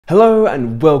Hello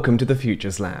and welcome to the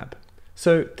Futures Lab.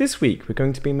 So this week we're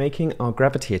going to be making our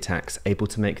gravity attacks able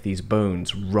to make these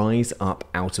bones rise up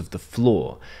out of the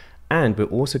floor. And we're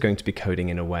also going to be coding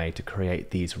in a way to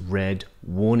create these red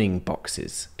warning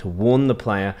boxes to warn the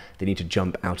player they need to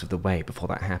jump out of the way before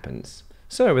that happens.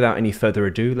 So without any further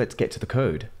ado, let's get to the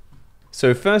code.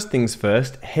 So first things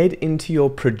first, head into your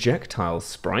projectile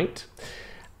sprite.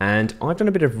 And I've done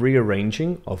a bit of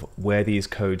rearranging of where these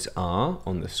codes are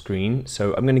on the screen.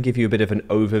 So I'm going to give you a bit of an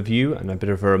overview and a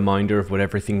bit of a reminder of what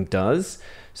everything does.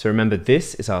 So remember,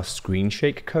 this is our screen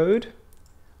shake code.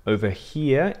 Over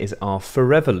here is our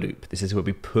forever loop. This is where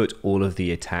we put all of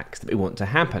the attacks that we want to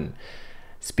happen.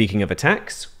 Speaking of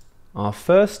attacks, our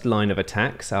first line of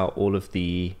attacks are all of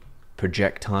the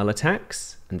projectile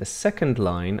attacks, and the second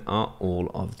line are all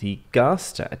of the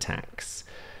Gaster attacks.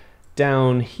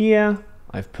 Down here,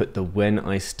 I've put the when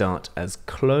I start as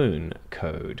clone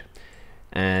code.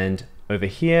 And over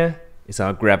here is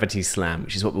our gravity slam,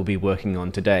 which is what we'll be working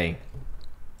on today.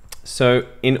 So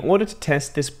in order to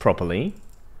test this properly,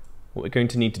 what we're going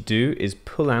to need to do is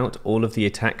pull out all of the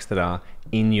attacks that are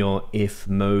in your if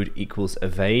mode equals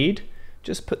evade.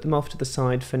 Just put them off to the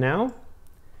side for now.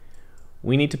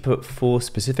 We need to put 4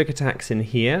 specific attacks in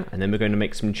here, and then we're going to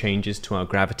make some changes to our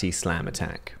gravity slam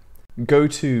attack. Go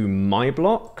to my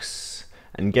blocks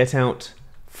and get out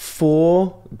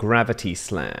 4 gravity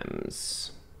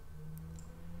slams.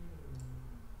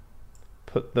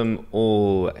 Put them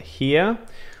all here.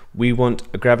 We want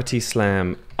a gravity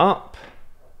slam up,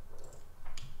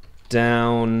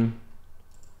 down,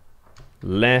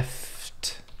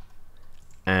 left,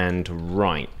 and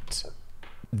right.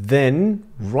 Then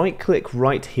right-click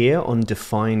right here on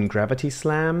Define Gravity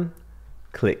Slam,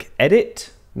 click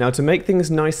Edit. Now to make things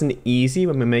nice and easy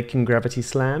when we're making gravity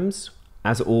slams,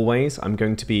 as always, I'm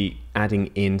going to be adding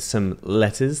in some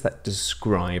letters that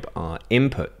describe our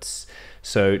inputs.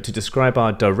 So to describe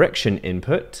our direction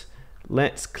input,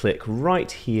 let's click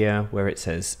right here where it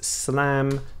says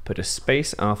slam, put a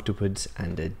space afterwards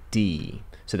and a D,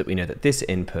 so that we know that this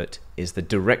input is the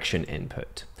direction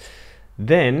input.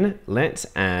 Then let's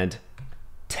add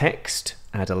text,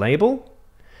 add a label,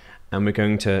 and we're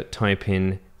going to type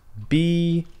in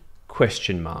B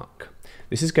question mark.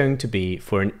 This is going to be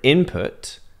for an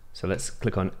input, so let's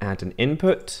click on add an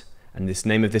input, and this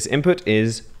name of this input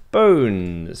is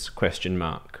bones question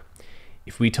mark.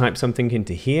 If we type something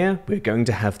into here, we're going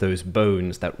to have those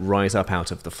bones that rise up out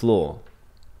of the floor.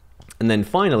 And then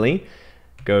finally,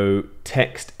 go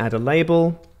text add a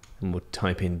label, and we'll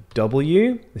type in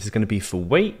W. This is going to be for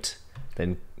weight,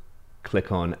 then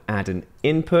click on add an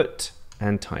input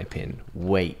and type in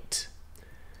weight.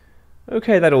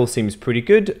 Okay, that all seems pretty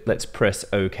good. Let's press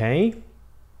OK.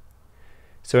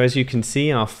 So as you can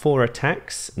see, our 4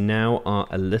 attacks now are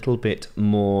a little bit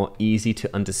more easy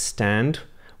to understand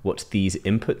what these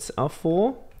inputs are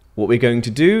for. What we're going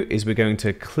to do is we're going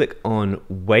to click on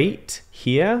weight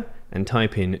here and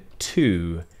type in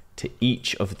 2 to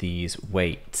each of these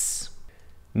weights.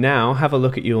 Now have a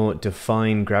look at your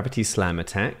Define Gravity Slam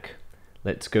attack.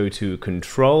 Let's go to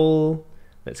Control.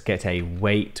 Let's get a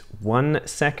wait 1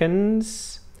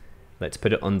 seconds. Let's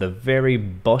put it on the very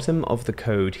bottom of the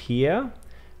code here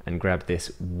and grab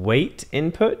this wait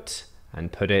input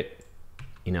and put it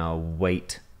in our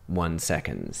wait 1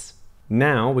 seconds.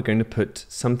 Now we're going to put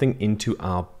something into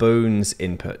our bones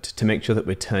input to make sure that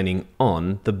we're turning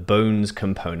on the bones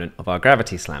component of our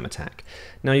gravity slam attack.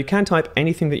 Now you can type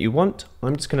anything that you want.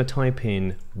 I'm just going to type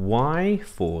in Y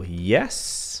for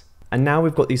yes. And now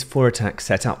we've got these 4 attacks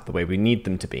set up the way we need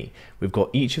them to be. We've got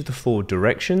each of the 4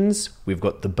 directions, we've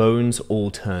got the bones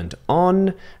all turned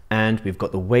on, and we've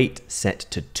got the wait set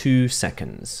to 2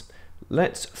 seconds.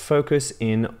 Let's focus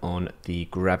in on the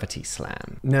gravity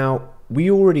slam. Now, we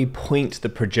already point the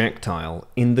projectile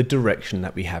in the direction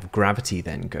that we have gravity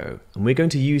then go, and we're going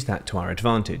to use that to our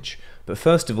advantage. But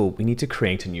first of all, we need to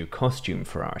create a new costume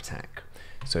for our attack.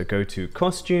 So go to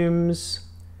Costumes,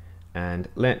 and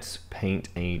let's paint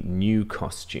a new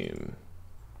costume.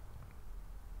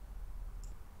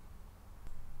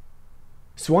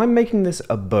 So I'm making this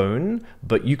a bone,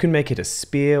 but you can make it a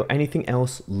spear, anything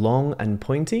else long and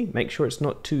pointy. Make sure it's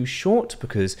not too short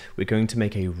because we're going to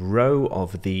make a row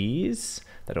of these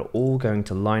that are all going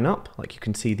to line up. Like you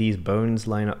can see these bones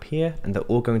line up here, and they're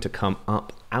all going to come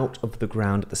up out of the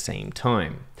ground at the same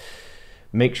time.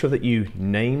 Make sure that you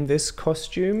name this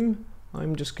costume.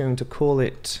 I'm just going to call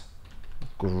it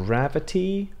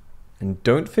Gravity, and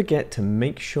don't forget to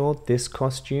make sure this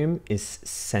costume is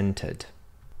centered.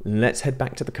 Let's head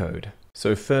back to the code.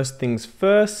 So first things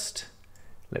first,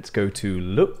 let's go to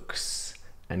Looks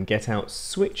and get out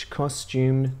Switch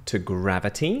Costume to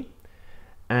Gravity.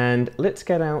 And let's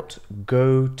get out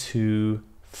go to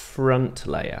front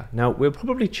layer. Now we'll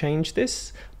probably change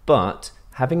this, but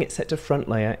having it set to front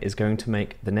layer is going to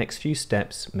make the next few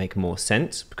steps make more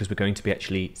sense, because we're going to be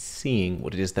actually seeing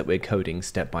what it is that we're coding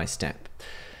step by step.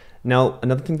 Now,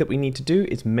 another thing that we need to do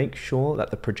is make sure that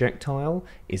the projectile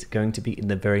is going to be in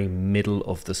the very middle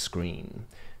of the screen.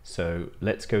 So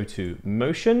let's go to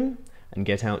motion and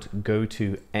get out go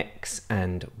to X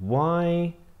and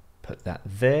Y, put that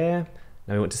there.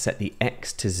 Now we want to set the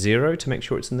X to 0 to make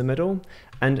sure it's in the middle.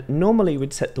 And normally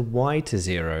we'd set the Y to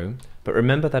 0, but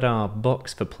remember that our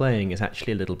box for playing is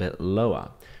actually a little bit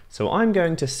lower. So I'm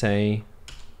going to say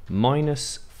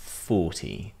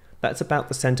 -40. That's about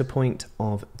the center point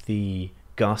of the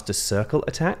Gaster Circle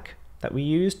attack that we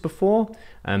used before.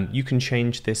 You can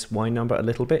change this Y number a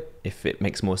little bit if it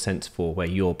makes more sense for where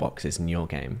your box is in your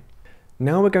game.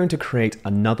 Now we're going to create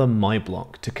another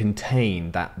MyBlock to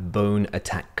contain that bone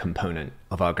attack component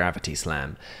of our Gravity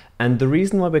Slam. And the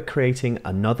reason why we're creating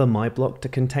another MyBlock to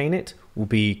contain it will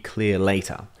be clear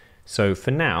later. So for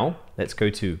now, let's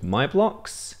go to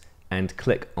MyBlocks and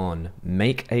click on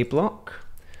Make a Block.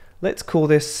 Let's call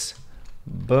this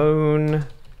Bone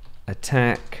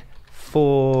Attack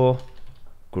for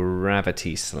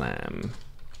Gravity Slam.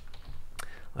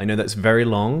 I know that's very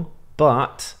long,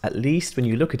 but at least when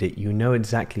you look at it, you know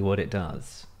exactly what it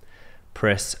does.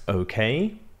 Press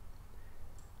OK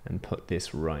and put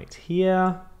this right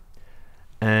here.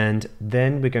 And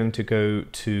then we're going to go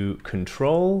to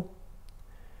Control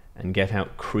and get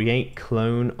out Create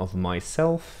Clone of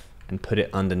Myself and put it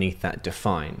underneath that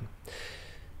Define.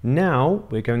 Now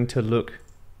we're going to look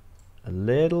a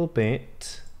little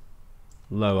bit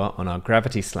lower on our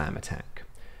Gravity Slam attack.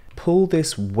 Pull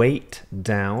this weight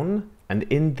down, and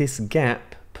in this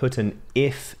gap put an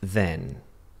if then.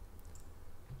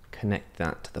 Connect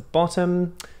that to the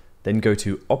bottom, then go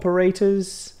to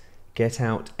Operators, get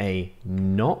out a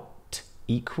not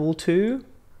equal to,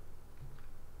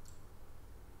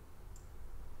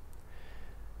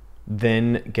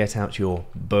 then get out your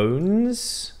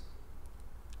bones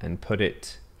and put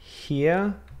it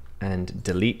here and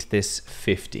delete this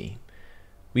 50.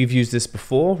 We've used this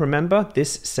before, remember?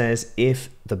 This says if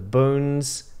the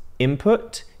bones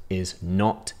input is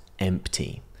not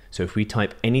empty. So if we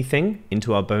type anything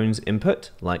into our bones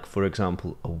input, like for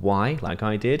example a Y, like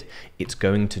I did, it's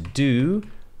going to do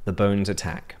the bones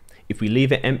attack. If we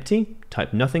leave it empty,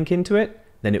 type nothing into it,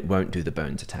 then it won't do the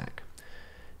bones attack.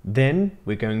 Then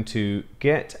we're going to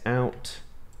get out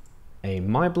a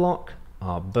MyBlock,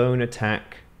 our bone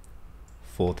attack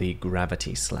for the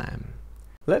Gravity Slam.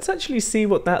 Let's actually see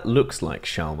what that looks like,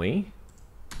 shall we?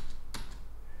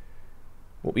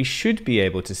 What we should be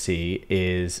able to see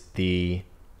is the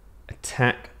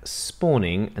attack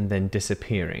spawning and then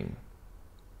disappearing.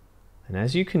 And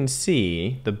as you can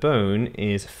see, the bone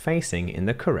is facing in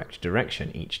the correct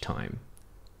direction each time.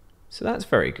 So that's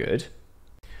very good.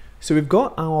 So we've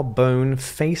got our bone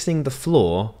facing the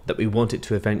floor that we want it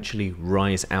to eventually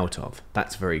rise out of.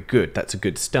 That's very good. That's a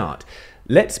good start.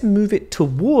 Let's move it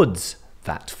towards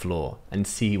that floor and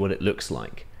see what it looks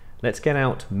like. Let's get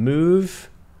out move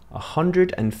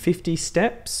 150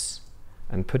 steps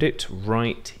and put it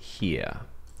right here.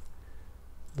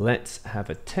 Let's have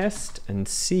a test and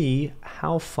see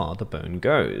how far the bone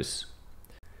goes.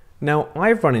 Now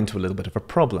I've run into a little bit of a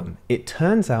problem. It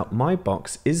turns out my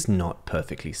box is not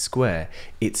perfectly square.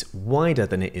 It's wider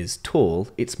than it is tall.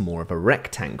 It's more of a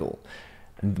rectangle.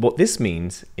 And what this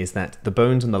means is that the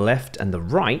bones on the left and the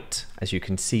right, as you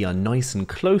can see, are nice and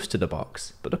close to the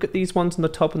box. But look at these ones on the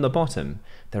top and the bottom.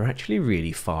 They're actually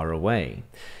really far away.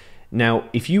 Now,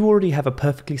 if you already have a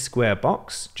perfectly square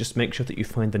box, just make sure that you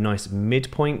find the nice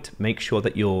midpoint. Make sure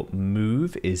that your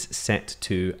move is set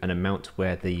to an amount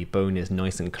where the bone is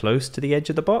nice and close to the edge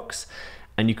of the box.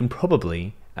 And you can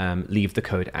probably leave the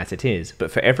code as it is. But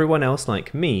for everyone else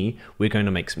like me, we're going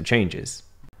to make some changes.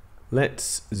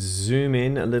 Let's zoom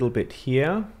in a little bit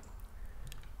here.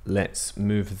 Let's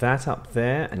move that up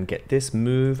there and get this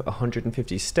move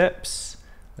 150 steps.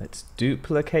 Let's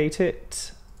duplicate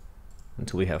it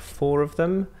until we have 4 of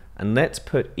them. And let's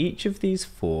put each of these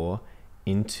 4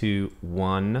 into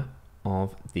one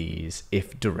of these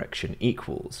if direction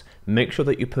equals. Make sure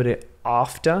that you put it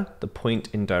after the point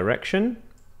in direction,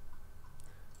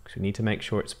 because we need to make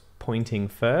sure it's pointing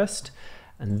first.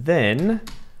 And then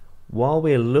while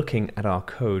we're looking at our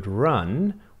code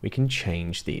run, we can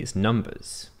change these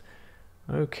numbers.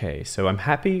 Okay, so I'm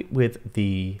happy with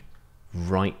the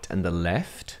right and the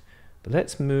left, but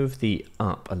let's move the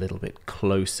up a little bit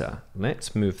closer.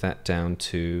 Let's move that down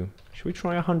to, should we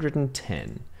try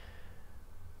 110?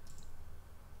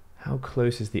 How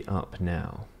close is the up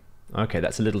now? Okay,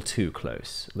 that's a little too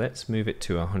close. Let's move it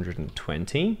to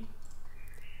 120.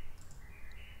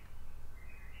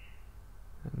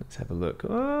 And let's have a look.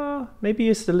 Oh, maybe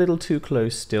it's a little too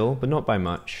close still, but not by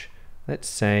much. Let's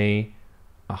say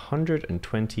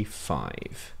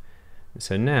 125.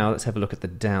 So now let's have a look at the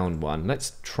down one.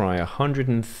 Let's try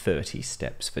 130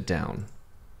 steps for down.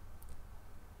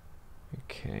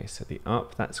 Okay, so the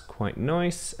up, that's quite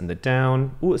nice. And the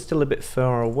down, oh, it's still a bit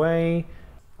far away.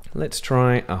 Let's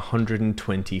try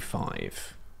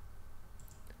 125.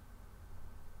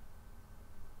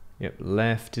 Yep,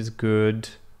 left is good.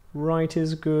 Right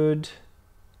is good,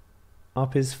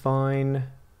 up is fine,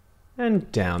 and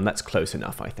down, that's close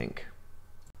enough, I think.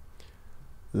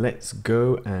 Let's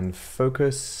go and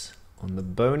focus on the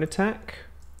bone attack.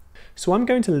 So I'm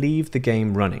going to leave the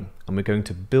game running, and we're going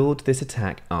to build this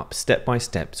attack up step by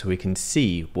step so we can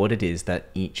see what it is that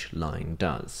each line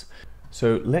does.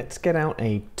 So let's get out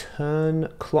a turn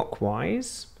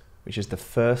clockwise, which is the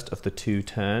first of the 2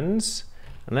 turns,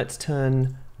 and let's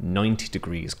turn 90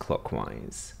 degrees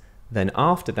clockwise. Then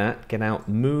after that, get out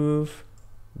move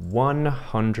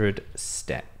 100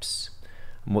 steps.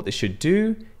 And what this should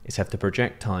do is have the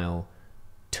projectile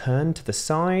turn to the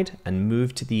side and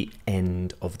move to the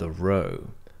end of the row.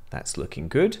 That's looking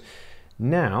good.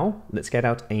 Now let's get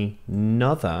out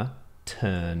another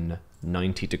turn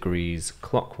 90 degrees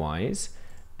clockwise,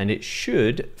 and it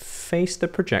should face the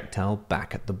projectile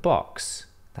back at the box.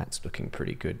 That's looking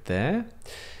pretty good there.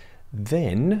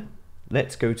 Then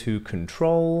let's go to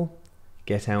control,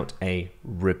 get out a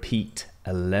repeat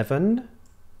 11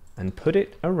 and put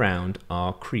it around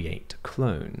our create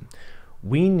clone.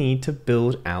 We need to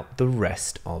build out the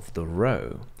rest of the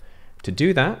row. To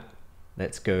do that,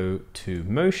 let's go to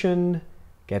motion,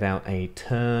 get out a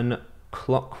turn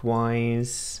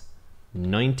clockwise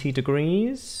 90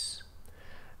 degrees,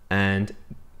 and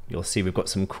you'll see we've got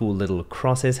some cool little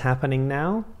crosses happening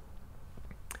now.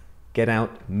 Get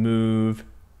out move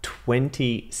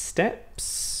 20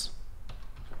 steps,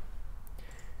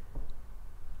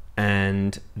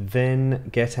 and then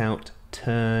get out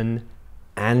turn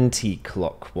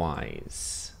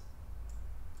anti-clockwise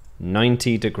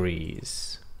 90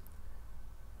 degrees.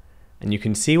 And you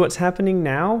can see what's happening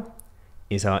now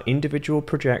is our individual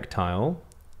projectile,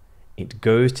 it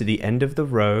goes to the end of the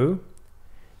row,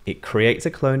 it creates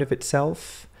a clone of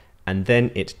itself, and then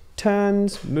it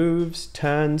turns, moves,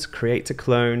 turns, creates a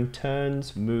clone,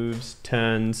 turns, moves,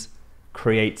 turns,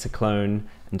 creates a clone,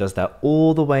 and does that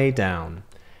all the way down.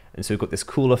 And so we've got this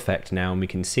cool effect now, and we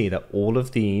can see that all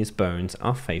of these bones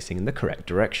are facing in the correct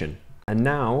direction. And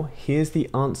now here's the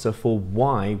answer for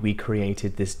why we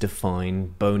created this define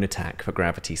bone attack for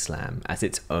Gravity Slam as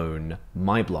its own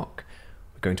MyBlock.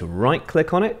 We're going to right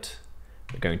click on it,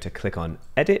 we're going to click on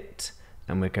edit,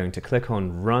 and we're going to click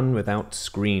on run without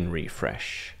screen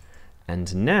refresh.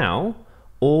 And now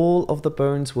all of the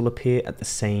bones will appear at the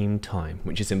same time,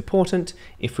 which is important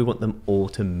if we want them all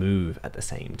to move at the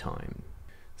same time.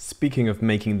 Speaking of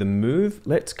making them move,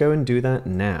 let's go and do that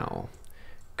now.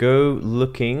 Go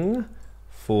looking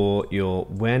for your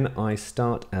when I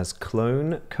start as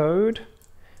clone code.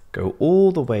 Go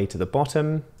all the way to the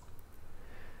bottom.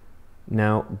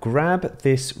 Now grab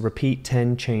this repeat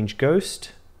 10 change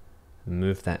ghost and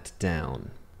move that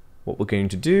down. What we're going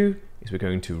to do is we're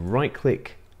going to right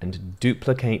click and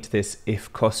duplicate this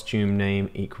if costume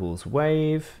name equals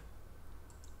wave.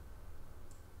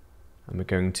 And we're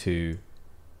going to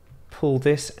pull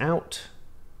this out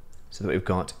so that we've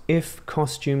got if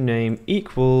costume name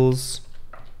equals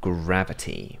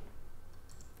gravity.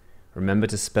 Remember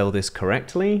to spell this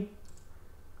correctly.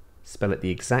 Spell it the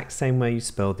exact same way you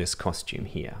spell this costume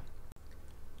here.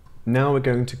 Now we're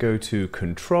going to go to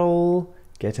control,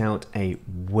 get out a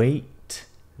wait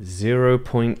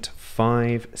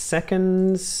 0.5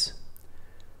 seconds,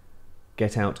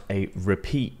 get out a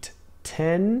repeat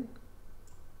 10,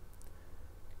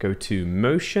 go to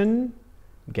motion,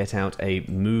 get out a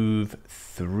move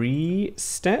 3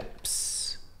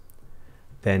 steps,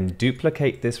 then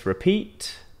duplicate this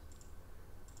repeat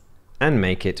and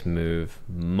make it move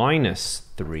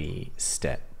 -3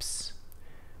 steps.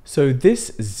 So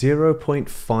this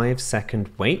 0.5 second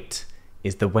wait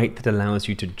is the wait that allows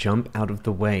you to jump out of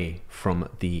the way from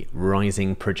the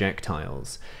rising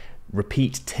projectiles.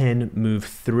 Repeat 10 move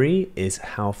 3 is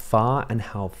how far and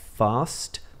how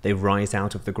fast they rise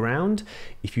out of the ground.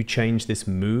 If you change this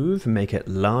move, make it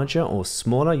larger or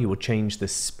smaller, you will change the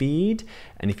speed.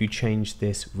 And if you change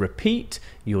this repeat,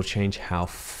 you'll change how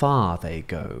far they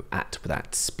go at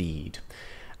that speed.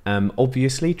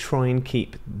 Obviously, try and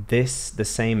keep this the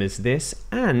same as this,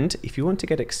 and if you want to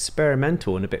get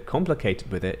experimental and a bit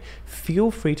complicated with it, feel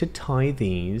free to tie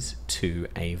these to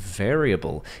a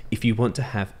variable if you want to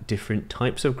have different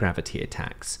types of gravity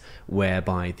attacks,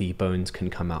 whereby the bones can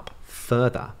come up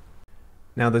further.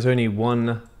 Now there's only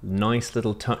one nice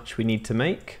little touch we need to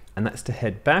make, and that's to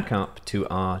head back up to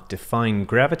our Define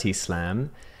Gravity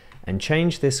Slam and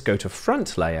change this go to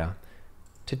front layer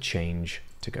to change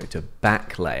to go to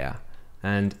back layer.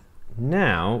 And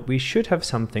now we should have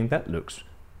something that looks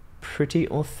pretty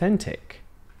authentic.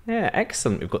 Yeah,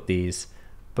 excellent. We've got these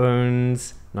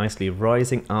bones nicely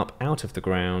rising up out of the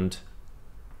ground.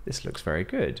 This looks very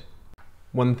good.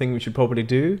 One thing we should probably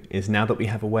do is, now that we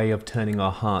have a way of turning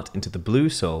our heart into the blue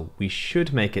soul, we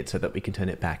should make it so that we can turn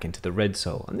it back into the red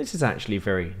soul. And this is actually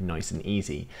very nice and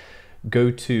easy.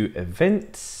 Go to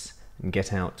Events and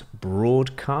get out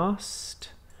Broadcast.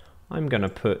 I'm going to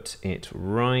put it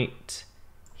right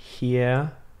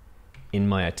here in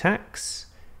my attacks.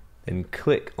 Then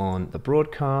click on the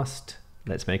broadcast.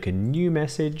 Let's make a new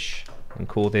message and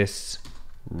call this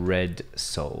Red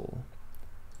Soul.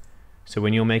 So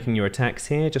when you're making your attacks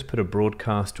here, just put a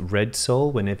broadcast red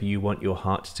soul whenever you want your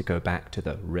heart to go back to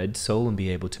the red soul and be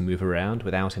able to move around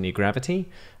without any gravity.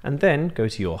 And then go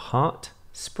to your heart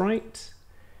sprite,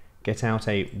 get out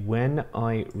a when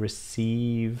I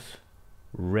receive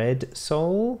red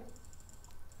soul.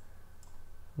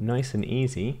 Nice and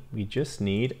easy. We just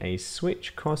need a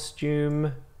switch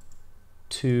costume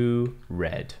to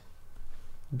red.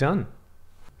 Done.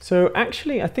 So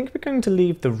actually, I think we're going to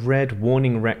leave the red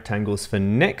warning rectangles for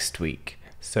next week.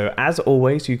 So as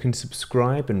always, you can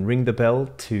subscribe and ring the bell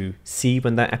to see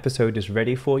when that episode is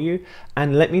ready for you.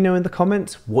 And let me know in the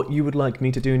comments what you would like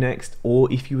me to do next,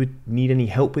 or if you would need any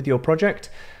help with your project.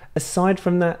 Aside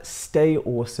from that, stay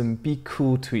awesome, be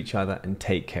cool to each other, and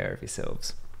take care of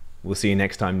yourselves. We'll see you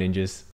next time, ninjas.